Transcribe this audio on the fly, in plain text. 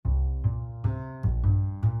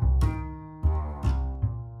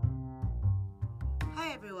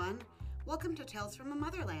Welcome to Tales from the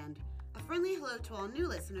Motherland. A friendly hello to all new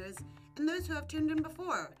listeners and those who have tuned in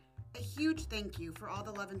before. A huge thank you for all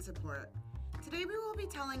the love and support. Today we will be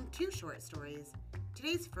telling two short stories.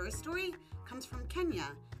 Today's first story comes from Kenya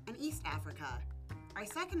and East Africa. Our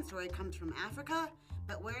second story comes from Africa,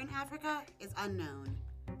 but where in Africa is unknown.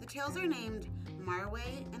 The tales are named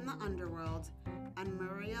Marwe in the Underworld and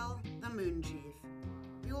Murile the Moonchief.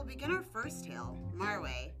 We will begin our first tale,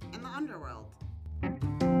 Marwe in the Underworld.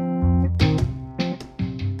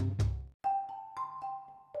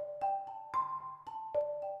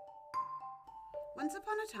 Once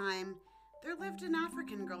upon a time, there lived an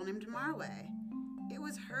African girl named Marwe. It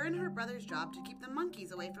was her and her brother's job to keep the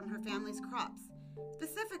monkeys away from her family's crops,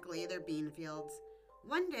 specifically their bean fields.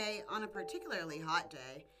 One day, on a particularly hot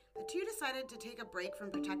day, the two decided to take a break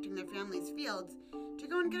from protecting their family's fields to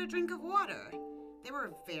go and get a drink of water. They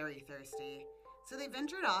were very thirsty, so they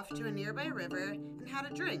ventured off to a nearby river and had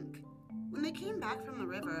a drink. When they came back from the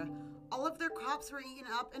river, all of their crops were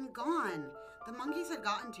eaten up and gone. The monkeys had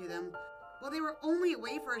gotten to them while they were only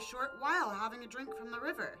away for a short while having a drink from the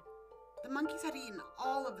river. The monkeys had eaten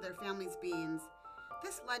all of their family's beans.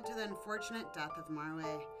 This led to the unfortunate death of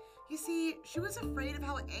Marwe. You see, she was afraid of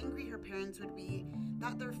how angry her parents would be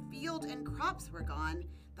that their field and crops were gone,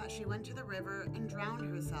 that she went to the river and drowned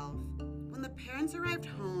herself. When the parents arrived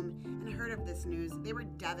home and heard of this news, they were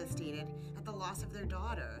devastated at the loss of their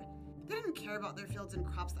daughter. They didn't care about their fields and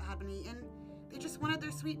crops that had been eaten. They just wanted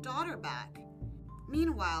their sweet daughter back.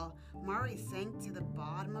 Meanwhile, Marwe sank to the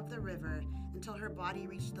bottom of the river until her body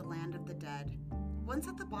reached the land of the dead. Once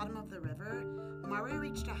at the bottom of the river, Marwe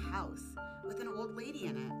reached a house with an old lady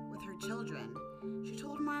in it with her children. She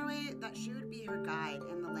told Marwe that she would be her guide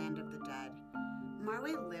in the land of the dead.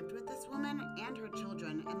 Marwe lived with this woman and her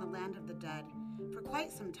children in the land of the dead for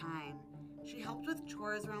quite some time. She helped with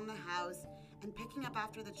chores around the house and picking up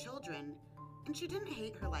after the children, and she didn't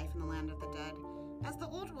hate her life in the land of the dead, as the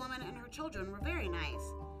old woman and her children were very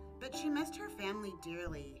nice. But she missed her family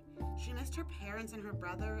dearly. She missed her parents and her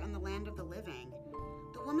brother and the land of the living.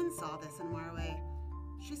 The woman saw this in Marwe.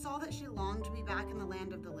 She saw that she longed to be back in the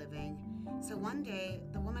land of the living. So one day,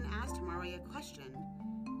 the woman asked Marwe a question.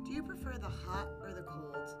 Do you prefer the hot or the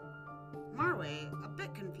cold? Marwe, a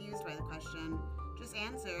bit confused by the question, just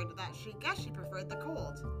answered that she guessed she preferred the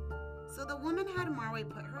cold. So the woman had Marwe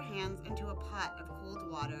put her hands into a pot of cold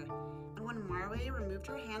water, and when Marwe removed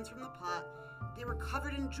her hands from the pot, they were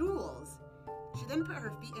covered in jewels. She then put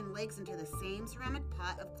her feet and legs into the same ceramic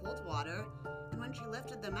pot of cold water, and when she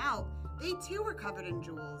lifted them out, they too were covered in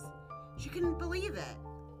jewels. She couldn't believe it,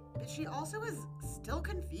 but she also was still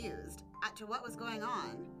confused as to what was going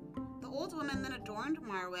on. The old woman then adorned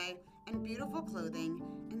Marwe in beautiful clothing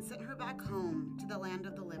and sent her back home to the land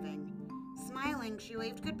of the living. Smiling, she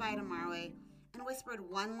waved goodbye to Marwe and whispered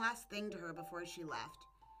one last thing to her before she left.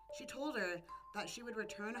 She told her that she would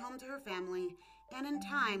return home to her family and in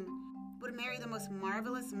time would marry the most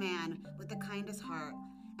marvelous man with the kindest heart,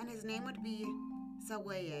 and his name would be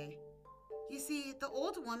Saweye. You see, the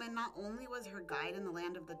old woman not only was her guide in the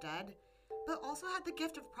land of the dead, but also had the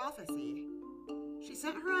gift of prophecy. She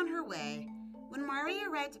sent her on her way. When Marwe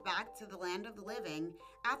arrived back to the land of the living,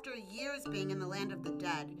 after years being in the land of the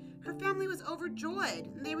dead, her family was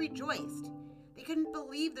overjoyed and they rejoiced. They couldn't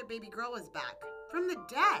believe their baby girl was back, from the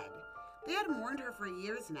dead. They had mourned her for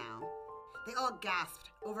years now. They all gasped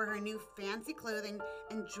over her new fancy clothing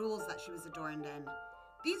and jewels that she was adorned in.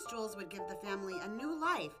 These jewels would give the family a new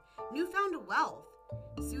life, newfound wealth.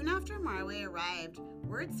 Soon after Marwe arrived,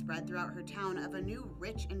 word spread throughout her town of a new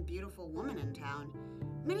rich and beautiful woman in town.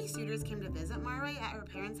 Many suitors came to visit Marwe at her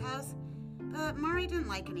parents' house, but Marwe didn't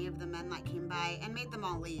like any of the men that came by and made them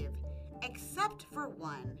all leave, except for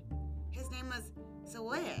one. His name was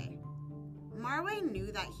Saweye. Marwe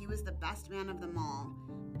knew that he was the best man of them all,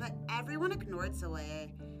 but everyone ignored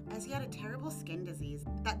Saweye as he had a terrible skin disease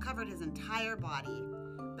that covered his entire body.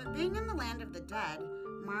 But being in the land of the dead,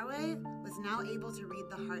 Marwe was now able to read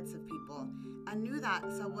the hearts of people and knew that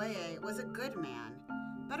Saweye was a good man,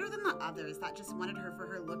 better than the others that just wanted her for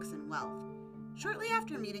her looks and wealth. Shortly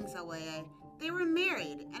after meeting Saweye, they were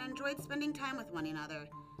married and enjoyed spending time with one another.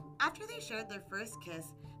 After they shared their first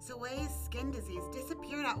kiss, Saweye's skin disease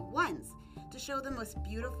disappeared at once to show the most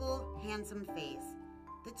beautiful, handsome face.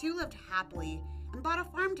 The two lived happily and bought a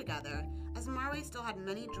farm together, as Marwe still had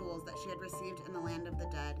many jewels that she had received in the land of the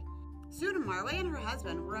dead. Soon Marwe and her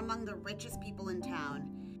husband were among the richest people in town.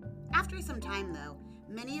 After some time, though,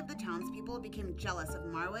 many of the townspeople became jealous of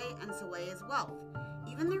Marwe and Saweye's wealth.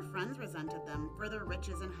 Even their friends resented them for their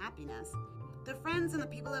riches and happiness. The friends and the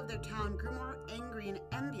people of their town grew more angry and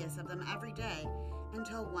envious of them every day,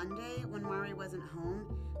 Until one day, when Marwe wasn't home,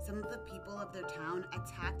 some of the people of their town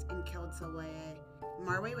attacked and killed Sawaye.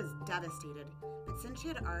 Marwe was devastated, but since she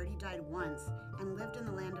had already died once and lived in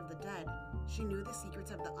the land of the dead, she knew the secrets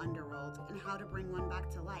of the underworld and how to bring one back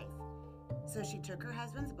to life. So she took her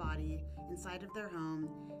husband's body inside of their home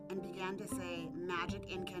and began to say magic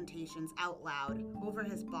incantations out loud over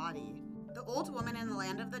his body. The old woman in the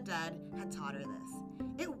land of the dead had taught her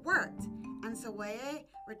this. It worked, and Sawaye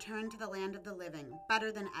returned to the land of the living,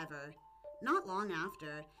 better than ever. Not long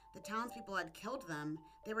after the townspeople had killed them,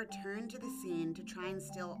 they returned to the scene to try and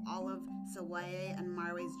steal all of Sawaye and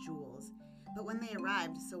Marwe's jewels. But when they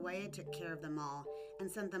arrived, Sawaye took care of them all and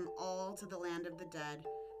sent them all to the land of the dead,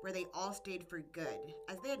 where they all stayed for good,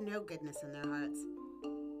 as they had no goodness in their hearts.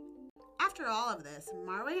 After all of this,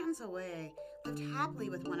 Marwe and Sawaye lived happily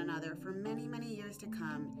with one another for many, many years to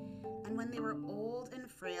come, and when they were old and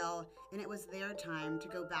frail and it was their time to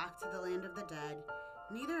go back to the land of the dead,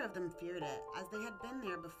 neither of them feared it, as they had been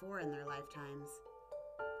there before in their lifetimes.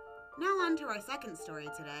 Now on to our second story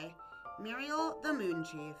today, Murile the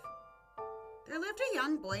Moonchief. There lived a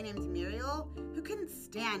young boy named Murile who couldn't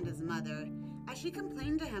stand his mother, as she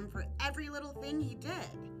complained to him for every little thing he did.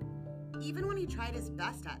 Even when he tried his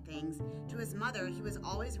best at things, to his mother he was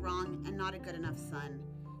always wrong and not a good enough son.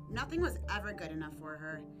 Nothing was ever good enough for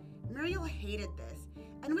her. Murile hated this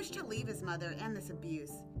and wished to leave his mother and this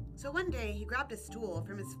abuse. So one day he grabbed a stool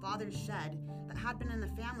from his father's shed that had been in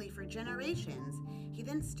the family for generations. He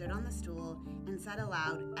then stood on the stool and said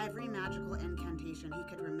aloud every magical incantation he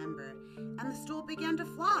could remember, and the stool began to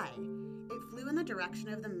fly. It flew in the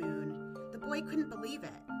direction of the moon. The boy couldn't believe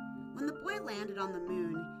it. When the boy landed on the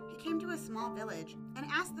moon, he came to a small village and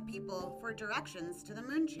asked the people for directions to the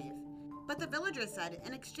Moonchief. But the villagers said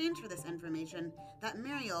in exchange for this information that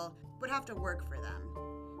Murile would have to work for them.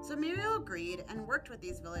 So Murile agreed and worked with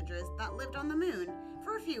these villagers that lived on the moon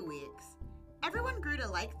for a few weeks. Everyone grew to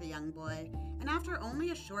like the young boy, and after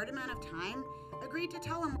only a short amount of time, agreed to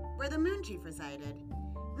tell him where the Moonchief resided.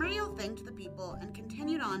 Murile thanked the people and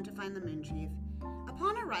continued on to find the Moonchief.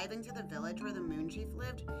 Upon arriving to the village where the Moonchief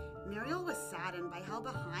lived, Murile was saddened by how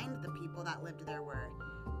behind the people that lived there were.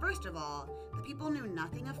 First of all, the people knew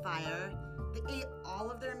nothing of fire, they ate all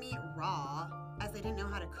of their meat raw, as they didn't know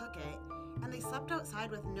how to cook it, and they slept outside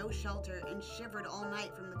with no shelter and shivered all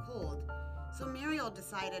night from the cold. So Murile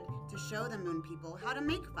decided to show the moon people how to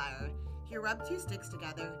make fire. He rubbed two sticks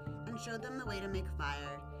together and showed them the way to make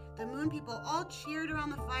fire. The moon people all cheered around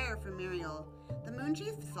the fire for Murile. The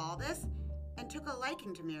Moonchief saw this and took a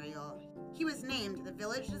liking to Murile. He was named the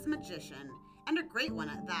village's magician, and a great one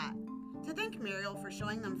at that. To thank Murile for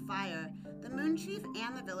showing them fire, the Moonchief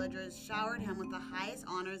and the villagers showered him with the highest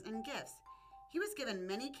honors and gifts. He was given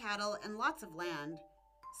many cattle and lots of land.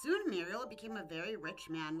 Soon Murile became a very rich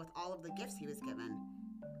man with all of the gifts he was given.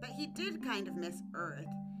 But he did kind of miss Earth,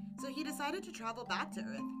 so he decided to travel back to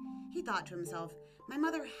Earth. He thought to himself, my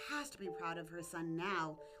mother has to be proud of her son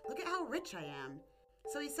now. Look at how rich I am.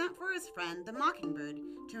 So he sent for his friend, the Mockingbird,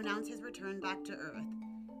 to announce his return back to Earth.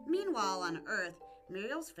 Meanwhile, on Earth,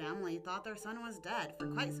 Muriel's family thought their son was dead for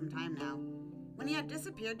quite some time now. When he had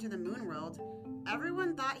disappeared to the moon world,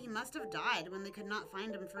 everyone thought he must have died when they could not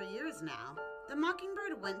find him for years now. The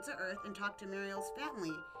Mockingbird went to Earth and talked to Muriel's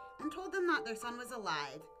family and told them that their son was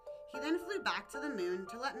alive. He then flew back to the moon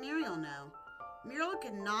to let Murile know. Murile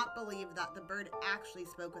could not believe that the bird actually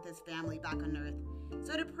spoke with his family back on Earth.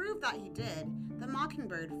 So to prove that he did, the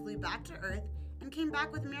Mockingbird flew back to Earth and came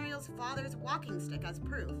back with Muriel's father's walking stick as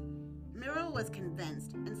proof. Murile was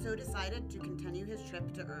convinced and so decided to continue his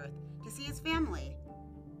trip to Earth to see his family.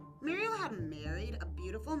 Murile had married a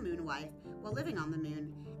beautiful moon wife while living on the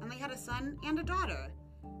moon, and they had a son and a daughter.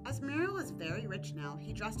 As Murile was very rich now,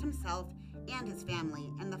 he dressed himself and his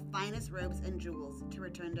family in the finest robes and jewels to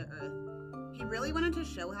return to Earth. He really wanted to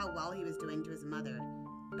show how well he was doing to his mother.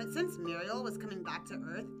 But since Murile was coming back to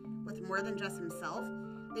Earth with more than just himself,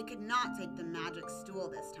 they could not take the magic stool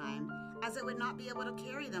this time, as it would not be able to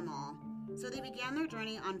carry them all. So they began their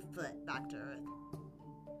journey on foot back to Earth.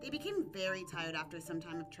 They became very tired after some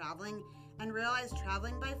time of traveling and realized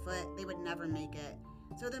traveling by foot they would never make it.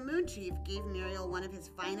 So the Moonchief gave Murile one of his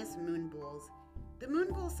finest moon bulls. The moon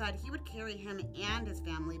bull said he would carry him and his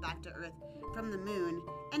family back to Earth from the moon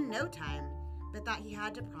in no time, but that he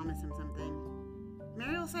had to promise him something.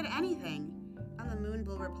 Murile said anything, and the moon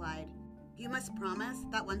bull replied, "You must promise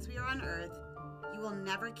that once we are on Earth, you will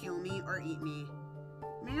never kill me or eat me."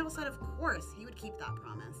 Murile said of course he would keep that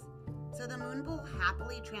promise. So the moon bull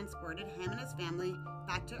happily transported him and his family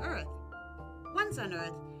back to Earth. Once on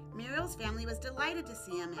Earth, Muriel's family was delighted to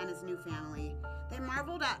see him and his new family. They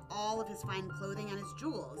marveled at all of his fine clothing and his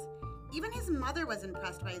jewels. Even his mother was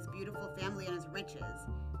impressed by his beautiful family and his riches.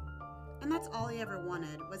 And that's all he ever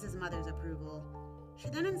wanted, was his mother's approval. She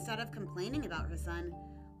then, instead of complaining about her son,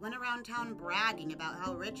 went around town bragging about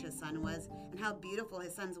how rich his son was and how beautiful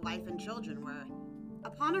his son's wife and children were.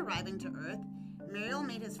 Upon arriving to Earth, Murile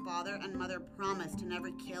made his father and mother promise to never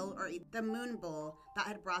kill or eat the moon bull that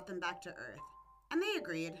had brought them back to Earth. And they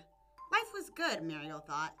agreed. Life was good, Murile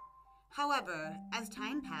thought. However, as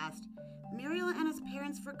time passed, Murile and his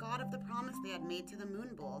parents forgot of the promise they had made to the moon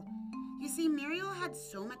bull. You see, Murile had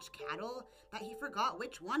so much cattle that he forgot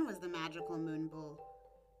which one was the magical moon bull,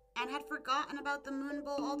 and had forgotten about the moon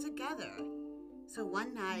bull altogether. So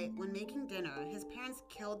one night, when making dinner, his parents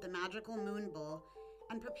killed the magical moon bull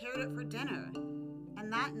and prepared it for dinner.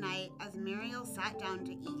 And that night, as Murile sat down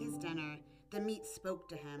to eat his dinner, the meat spoke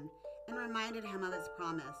to him and reminded him of his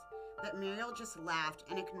promise. But Murile just laughed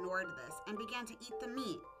and ignored this and began to eat the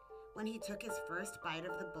meat. When he took his first bite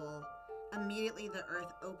of the bull, immediately the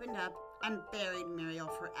earth opened up and buried Murile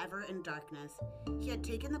forever in darkness. He had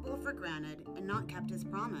taken the bull for granted and not kept his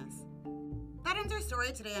promise. That ends our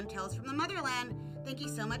story today on Tales from the Motherland. Thank you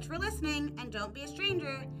so much for listening, and don't be a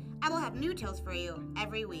stranger. I will have new tales for you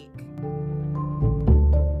every week.